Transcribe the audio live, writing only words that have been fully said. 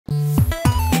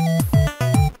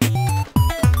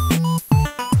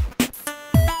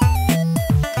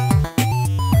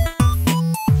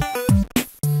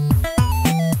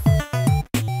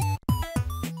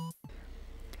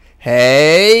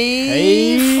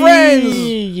Hey, friends!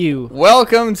 You.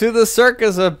 Welcome to the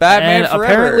circus of Batman And Forever.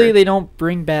 apparently they don't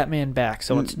bring Batman back,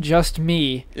 so it's just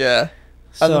me. Yeah.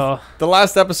 So the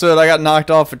last episode, I got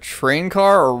knocked off a train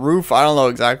car or roof. I don't know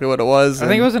exactly what it was. I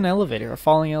think it was an elevator, a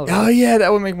falling elevator. Oh, yeah,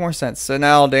 that would make more sense. So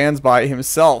now Dan's by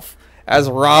himself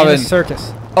as Robin. In a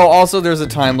circus. Oh, also, there's a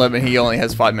time limit. He only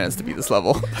has 5 minutes to beat this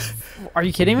level. Are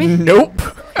you kidding me? Nope.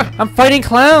 I'm fighting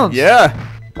clowns. Yeah.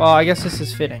 Well, I guess this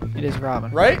is fitting. It is Robin.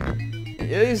 Right?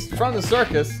 He's from the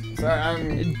circus. Sorry,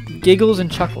 I'm Giggles and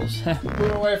chuckles.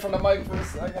 moving away from the mic for a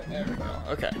second. There we go.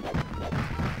 Okay.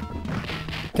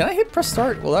 Can I hit press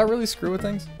start? Will that really screw with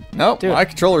things? Nope, Dude. my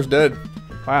controller's dead.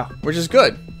 Wow. Which is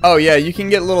good. Oh yeah, you can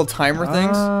get little timer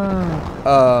things.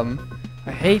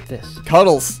 I hate this.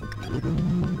 Cuddles.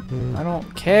 I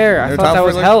don't care. I No thought time that for,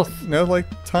 was like, health. No,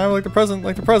 time like the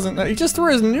present. No, he just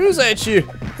threw his news at you.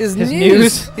 His news.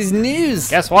 news? His news.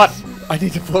 Guess what? I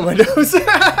need to blow my nose.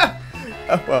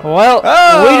 Oh, well. Well,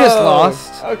 Oh, we just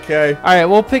lost. Okay. All right,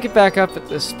 we'll pick it back up at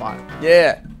this spot.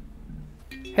 Yeah.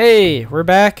 Hey, we're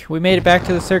back. We made it back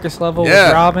to the circus level Yeah.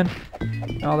 with Robin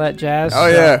and all that jazz. Oh so,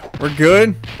 yeah, we're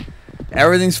good.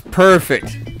 Everything's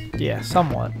perfect. Yeah,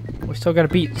 somewhat. We still gotta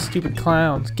beat stupid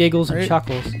clowns, giggles and Right.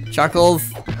 chuckles.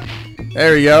 Chuckles.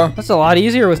 There we go. That's a lot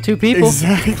easier with 2 people.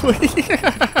 Exactly.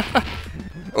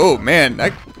 Oh man,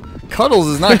 that Cuddles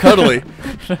is not cuddly.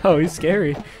 No, he's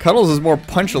scary. Cuddles is more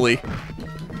punchily.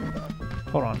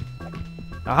 Hold on.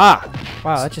 Aha!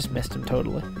 Wow, that just missed him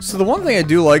totally. So the one thing I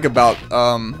do like about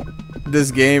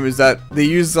this game is that they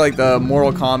use like the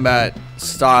Mortal Kombat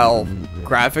style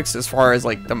graphics as far as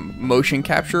like the motion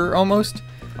capture almost.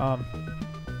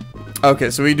 Okay,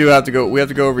 so we have to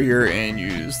go over here and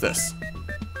use this.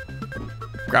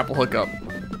 Grapple hook up.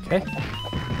 Okay.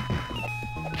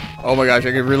 Oh my gosh,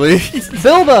 I could really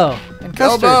Bilbo and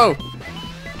Custard. Elbow.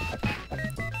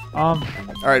 Um,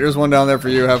 All right, there's one down there for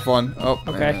you. Have fun. Oh,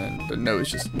 Okay. and the nose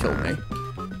just killed me.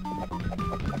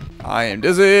 I am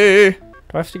dizzy. do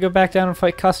I have to go back down and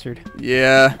fight Custard?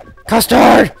 Yeah.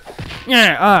 Custard!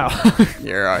 Yeah, oh.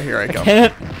 Here I come.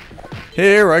 Can't.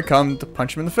 Here I come to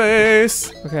punch him in the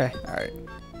face. Okay. All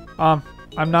right.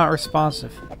 I'm not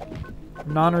responsive.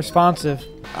 I'm non-responsive.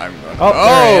 I'm running. Oh, there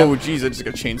I am. Oh, jeez, I just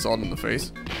got chainsawed in the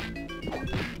face.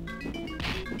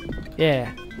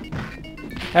 Yeah.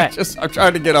 Hey. I'm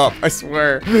trying to get up. I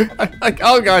swear. Like,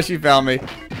 oh gosh, you found me.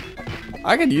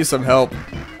 I could use some help.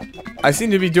 I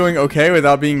seem to be doing okay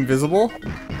without being visible,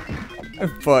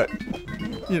 but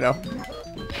you know.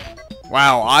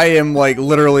 Wow, I am like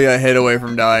literally a hit away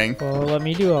from dying. Well, let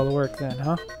me do all the work then,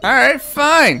 huh? All right,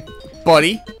 fine,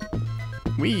 buddy.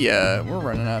 We're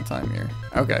running out of time here.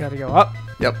 Okay. Gotta go up.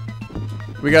 Yep.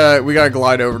 We gotta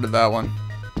glide over to that one.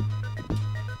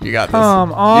 You got this.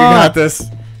 Come on. You got this.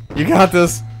 You got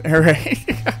this. All right.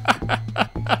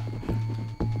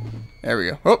 There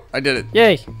we go. Oh, I did it.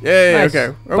 Yay. Yay. Nice.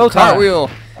 Okay. Oh, Bow tie. cartwheel.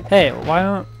 Hey, why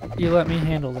don't you let me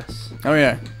handle this? Oh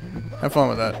yeah. Have fun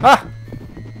with that. Ah!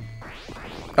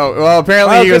 Oh well,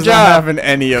 apparently Oh, he good was not job. having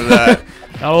any of that.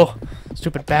 No.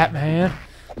 Stupid Batman.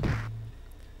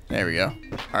 There we go.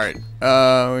 All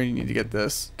right. We need to get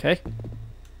this. Okay.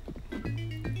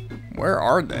 Where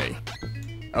are they?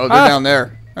 Oh, they're down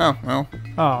there. Oh well.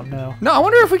 Oh, no. No, I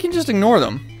wonder if we can just ignore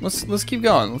them. Let's keep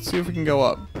going. Let's see if we can go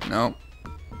up. No.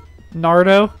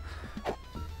 Nardo?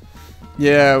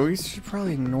 Yeah, we should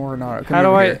probably ignore Naruto. Come How do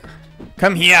over I... here.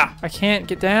 Come here. I can't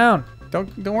get down.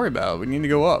 Don't worry about it. We need to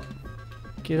go up.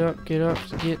 Get up, get down.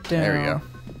 There we go.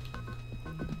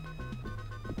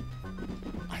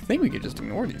 I think we could just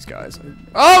ignore these guys.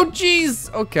 Oh,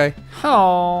 jeez. Okay.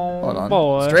 Oh, Hold on.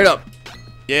 boy. Straight up.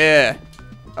 Yeah.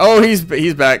 Oh, he's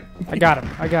back. I got him.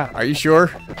 I got him. Are you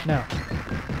sure? No.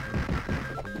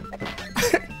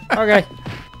 Okay.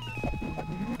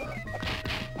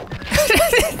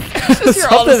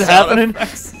 Something's happening.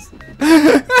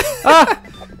 Ah!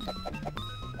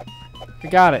 We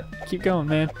got it. Keep going,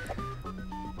 man.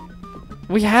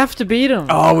 We have to beat him.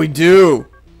 Oh, we do.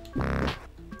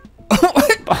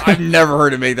 I've never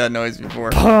heard it make that noise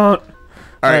before. All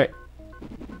right.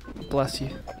 Bless you.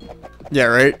 Yeah,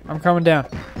 right? I'm coming down.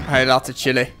 I had lots of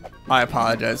chili. I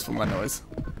apologize for my noise.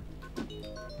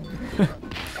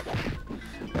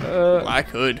 I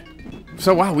could.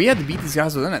 So, wow, we had to beat these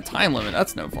guys within a time limit.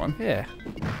 That's no fun. Yeah.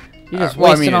 You just Well, I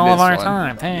wasting mean, all it of is our fun.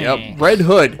 time. Thanks. Yep. Red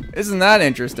Hood. Isn't that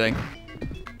interesting?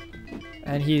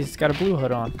 And he's got a blue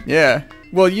hood on. Yeah.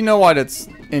 Well, you know why that's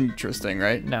interesting,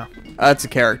 right? No. That's a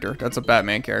character. That's a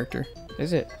Batman character.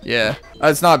 Is it? Yeah.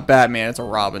 It's not Batman. It's a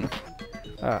Robin.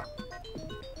 Oh.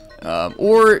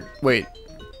 Or, wait.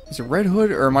 Is it Red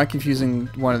Hood, or am I confusing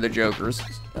one of the Joker's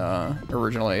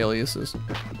original aliases?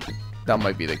 That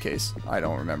might be the case. I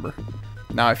don't remember.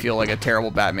 Now I feel like a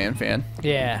terrible Batman fan.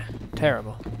 Yeah,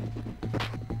 terrible.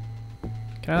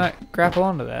 Can I not grapple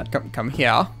onto that? Come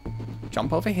here.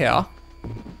 Jump over here.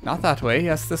 Not that way.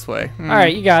 Yes, this way.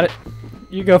 Alright, you got it.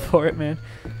 You go for it, man.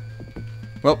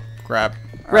 Well, grab.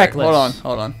 All Reckless. Right,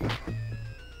 hold on.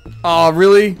 Oh,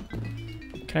 really?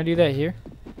 Can I do that here?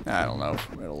 I don't know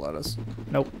if it'll let us.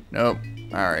 Nope. Nope.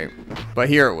 Alright. But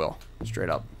here it will. Straight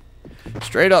up.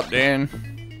 Straight up, Dan.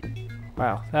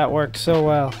 Wow, that worked so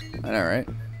well. I know, right?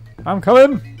 I'm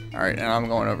coming. Alright, and I'm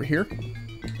going over here.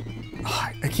 Oh,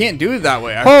 I can't do it that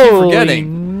way. I keep Holy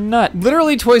forgetting. nut.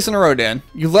 Literally twice in a row, Dan.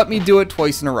 You let me do it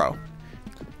twice in a row.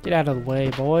 Get out of the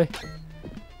way, boy.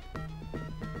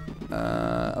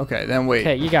 Okay, then wait.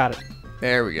 Okay, you got it.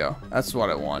 There we go. That's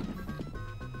what I want.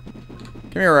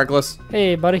 Come here, Reckless.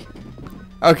 Hey, buddy.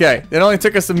 Okay, it only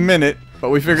took us a minute,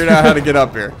 but we figured out how to get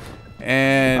up here.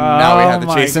 And now we have to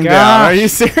chase him down. Are you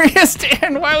serious,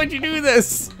 Dan? Why would you do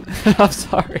this? I'm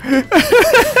sorry. I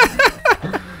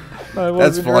wasn't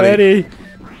That's funny. ready.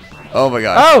 Oh my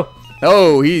gosh. Oh!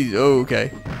 Oh, he's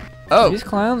okay. Oh. These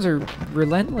clowns are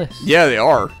relentless. Yeah, they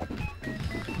are.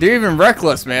 They're even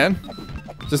reckless, man.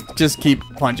 Just keep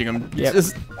punching them. Yep.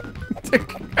 Just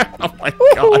oh my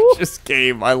gosh, this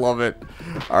game. I love it.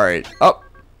 All right, up.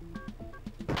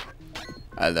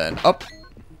 And then up.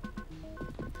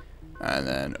 And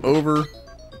then over.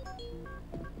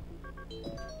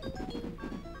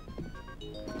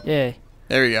 Yay.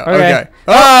 There we go. Okay. Okay.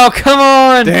 Oh, come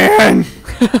on! Dan!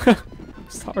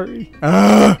 Sorry.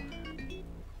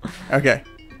 Okay.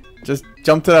 Just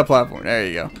jump to that platform. There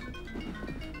you go.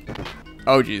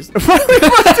 Oh, jeez. We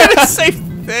both did the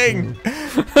same thing.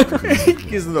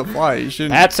 He's the fly. You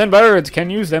shouldn't. Bats and birds can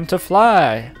use them to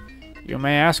fly. You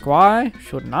may ask why.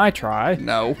 Shouldn't I try?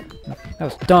 No. That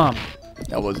was dumb.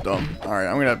 That was dumb. Alright,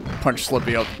 I'm gonna punch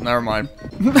Slippy up. Never mind.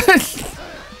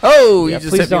 Oh, Yeah, you just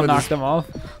please hit me don't with knock this them off.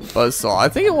 buzzsaw. I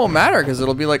think it won't matter because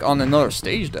it'll be like on another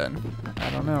stage then. I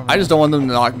don't know. Man. I just don't want them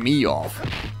to knock me off.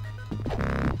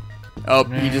 Oh,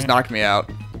 he just knocked me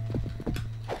out.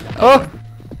 Oh!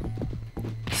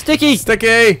 Sticky!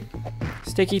 Sticky!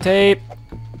 Sticky tape.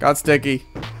 Got sticky.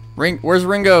 Where's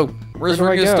Ringo? Where's Where do I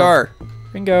Ringo go? Starr?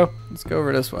 Ringo. Let's go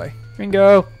over this way.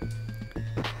 Ringo.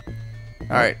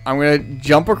 Alright, I'm gonna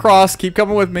jump across. Keep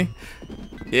coming with me.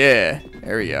 Yeah,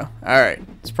 there we go. Alright,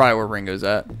 it's probably where Ringo's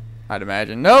at, I'd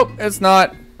imagine. Nope, it's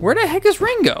not. Where the heck is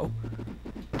Ringo?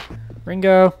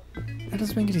 Ringo. That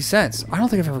doesn't make any sense. I don't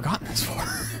think I've ever gotten this far.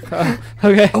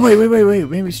 Okay. Oh, wait.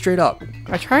 Maybe straight up.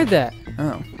 I tried that.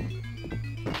 Oh.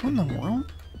 What in the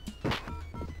world?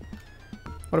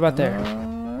 What about there?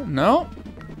 No.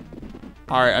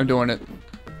 Alright, I'm doing it.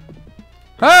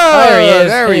 Oh, there he is.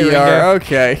 There Hey, we Ringo. are.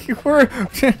 Okay. We're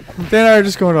Dan and I are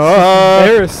just going,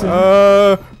 Embarrassing.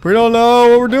 we don't know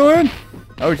what we're doing.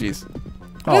 Oh, jeez.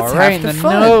 Oh, That's right half in the the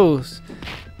fun. nose.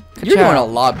 You're doing a Ka-chow.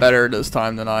 lot better this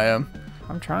time than I am.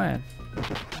 I'm trying.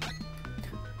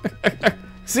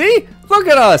 See? Look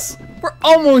at us. We're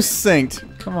almost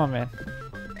synced. Come on, man.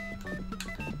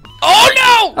 Oh,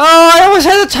 no! Oh, I almost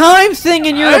had a time thing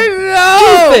and you're I a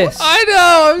know. doofus. I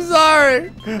know. I'm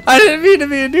sorry. I didn't mean to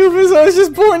be a doofus. I was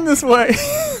just born this way.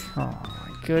 Oh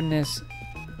my goodness.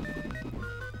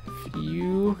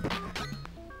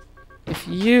 If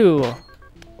you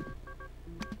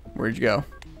Where'd you go?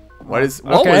 What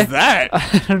Okay. was that?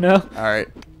 I don't know. All right.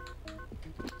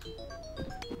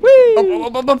 Whee!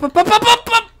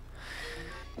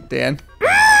 Dan.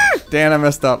 Dan, I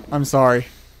messed up. I'm sorry.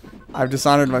 I've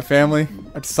dishonored my family.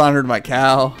 I've dishonored my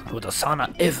cow. I would dishonor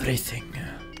everything.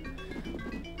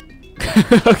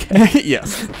 Okay.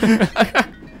 Yes.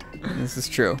 This is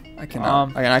true. I cannot.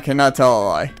 Um, I cannot tell a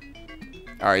lie.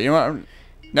 All right. You know what?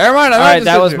 Never mind. All right,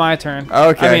 that was my turn.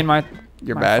 Okay. I mean, my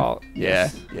You're my bad. fault. Yeah.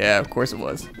 Yes. Yeah. Of course it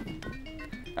was.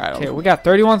 I don't Okay, know. we got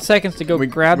 31 seconds to go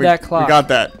grab that clock. We got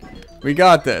that. We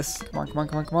got this. Come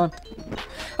on.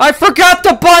 I forgot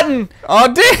the button! Oh,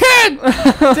 Dan!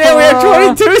 Dan, we have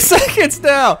 22 seconds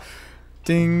now.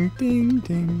 Ding, ding,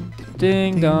 ding.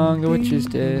 Ding dong, the witch is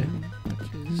dead.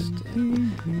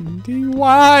 Ding, ding, ding.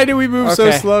 Why do we move so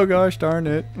Okay. slow? Gosh darn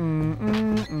it.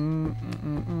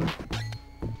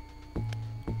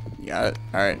 You got it.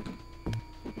 All right.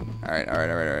 All right.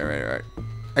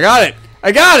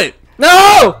 I got it.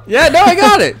 No! Yeah, no, I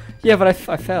got it. Yeah, but I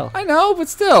fell. I know, but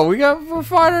still, we're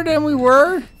farther than we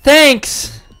were.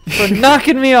 Thanks for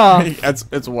knocking me off.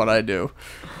 That's what I do.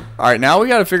 All right, now we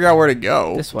got to figure out where to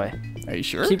go. This way. Are you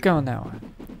sure? Keep going that way.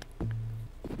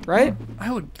 Right?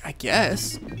 I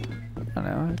guess. I don't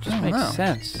know. It just don't makes know.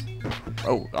 sense.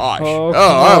 Oh gosh. Oh, Oh, come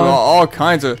I have on. all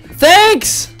kinds of.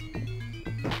 Thanks!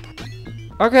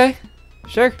 Okay.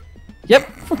 Sure. Yep.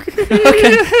 Okay.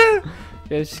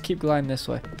 Yeah, just keep gliding this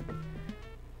way.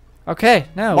 Okay,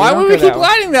 no. Why would we keep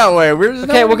gliding that way?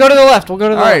 Okay, we'll go to the left. We'll go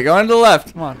to the left. All right, going to the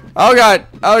left. Come on. Oh god.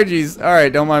 Oh jeez. All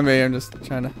right, don't mind me. I'm just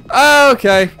trying to. Oh,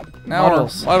 okay. Now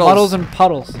Muddles. Muddles and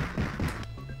puddles.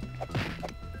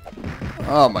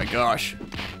 Oh my gosh.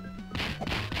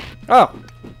 Oh.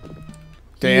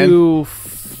 Dan. You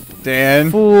Dan.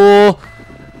 fool.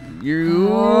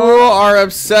 You are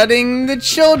upsetting the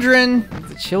children.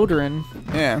 The children.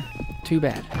 Yeah. Too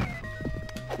bad.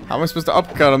 How am I supposed to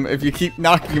uppercut them if you keep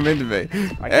knocking them into me?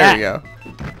 Like there that. we go.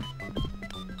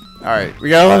 All right, we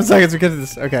got 11 seconds. We get to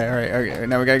this. Okay, all right, okay.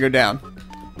 Now we gotta go down.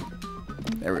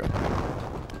 There we go.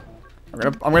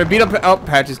 I'm gonna beat up. Oh,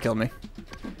 Patches killed me.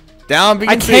 Down B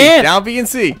and C. Can't. Down B and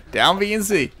C. Down B and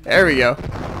C. There we go.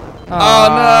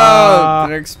 Oh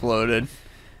no! It exploded.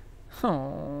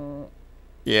 Oh.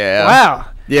 Yeah. Wow.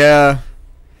 Yeah.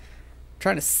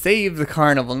 Trying to save the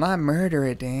carnival, not murder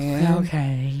it, Dan.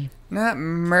 Okay. Not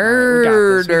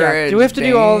murder it. Do we have to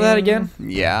do all of that again?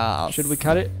 Yeah. Should we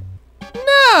cut it?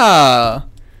 No.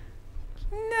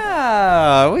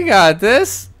 No. We got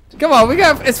this. Come on,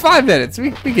 it's 5 minutes.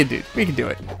 We can do it.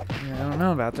 Yeah, I don't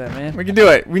know about that, man. We can do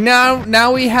it. We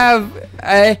now we have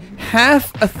a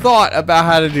half a thought about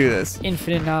how to do this.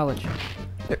 Infinite knowledge.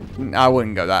 I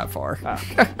wouldn't go that far. Oh.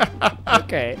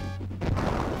 Okay.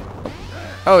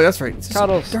 Oh, that's right. It's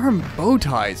Cuddles. Darn bow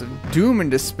ties of doom and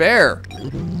despair.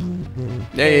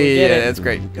 Yeah, that's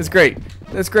great. It's great.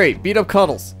 That's great. Beat up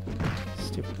Cuddles.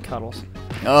 Stupid Cuddles.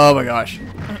 Oh my gosh.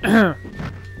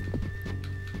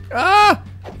 Ah!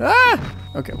 Ah!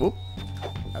 Okay, whoop.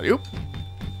 Oop.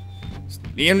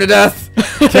 Knee him to death.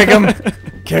 Kick him.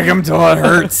 Kick him till it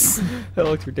hurts. That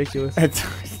looks ridiculous.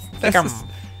 Kick him.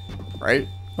 Right?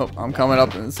 Oh, I'm coming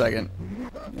up in a second.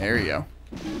 There you go.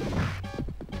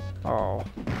 Oh.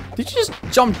 Did you just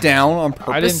jump down on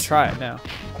purpose? I didn't try it, no.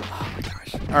 Oh my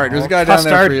gosh. Alright, there's a guy down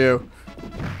there for you.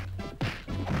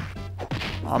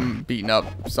 I'm beating up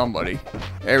somebody.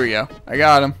 There we go. I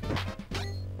got him.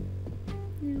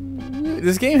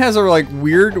 This game has a like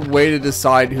weird way to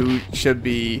decide who should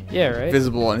be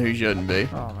visible and who shouldn't be.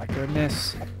 Oh my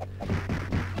goodness.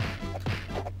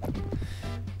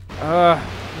 I'm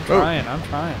trying.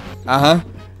 Uh-huh.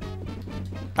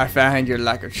 I find your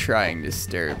lack of trying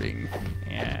disturbing.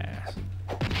 Yeah.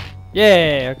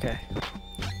 Yay, okay.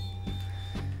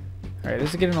 Alright,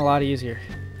 this is getting a lot easier.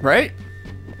 Right?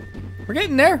 We're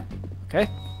getting there. Okay.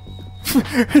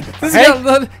 This is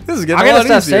getting a lot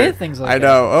easier. Saying things like I that.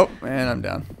 know. Oh, man, I'm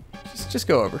down. Just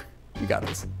go over. You got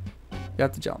this. You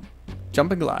have to jump.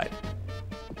 Jump and glide.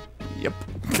 Yep.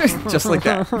 Just like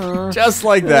that. Just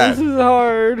like that. This is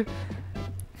hard.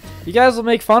 You guys will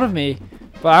make fun of me,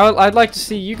 but I'd like to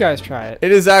see you guys try it.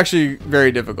 It is actually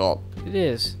very difficult. It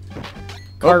is.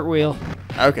 Cartwheel.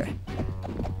 Okay.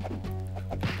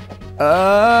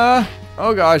 Oh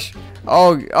gosh.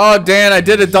 Oh, Dan, I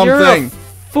did a dumb thing.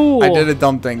 Fool. I did a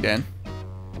dumb thing, Dan.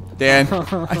 Dan,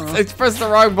 I pressed the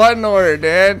wrong button order,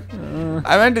 Dan.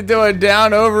 I meant to do it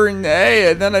down over in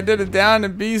A, and then I did it down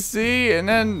in B, C, and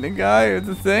then the guy with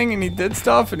the thing, and he did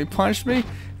stuff, and he punched me,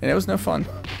 and it was no fun.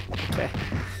 Okay.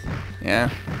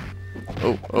 Yeah.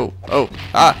 Oh.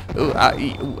 Ah. Ooh, ah,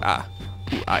 ee, ooh, ah.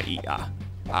 Ooh, ah, ee, ah.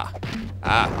 Ah.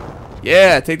 Ah.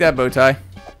 Yeah, take that bow tie.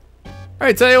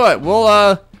 Alright, tell you what, we'll,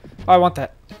 Oh, I want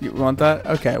that. You want that?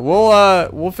 Okay,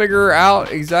 we'll figure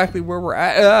out exactly where we're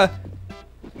at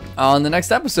on the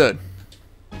next episode.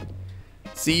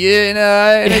 See you in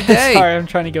a day. Sorry, I'm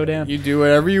trying to go down. You do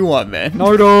whatever you want, man.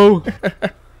 Nardo.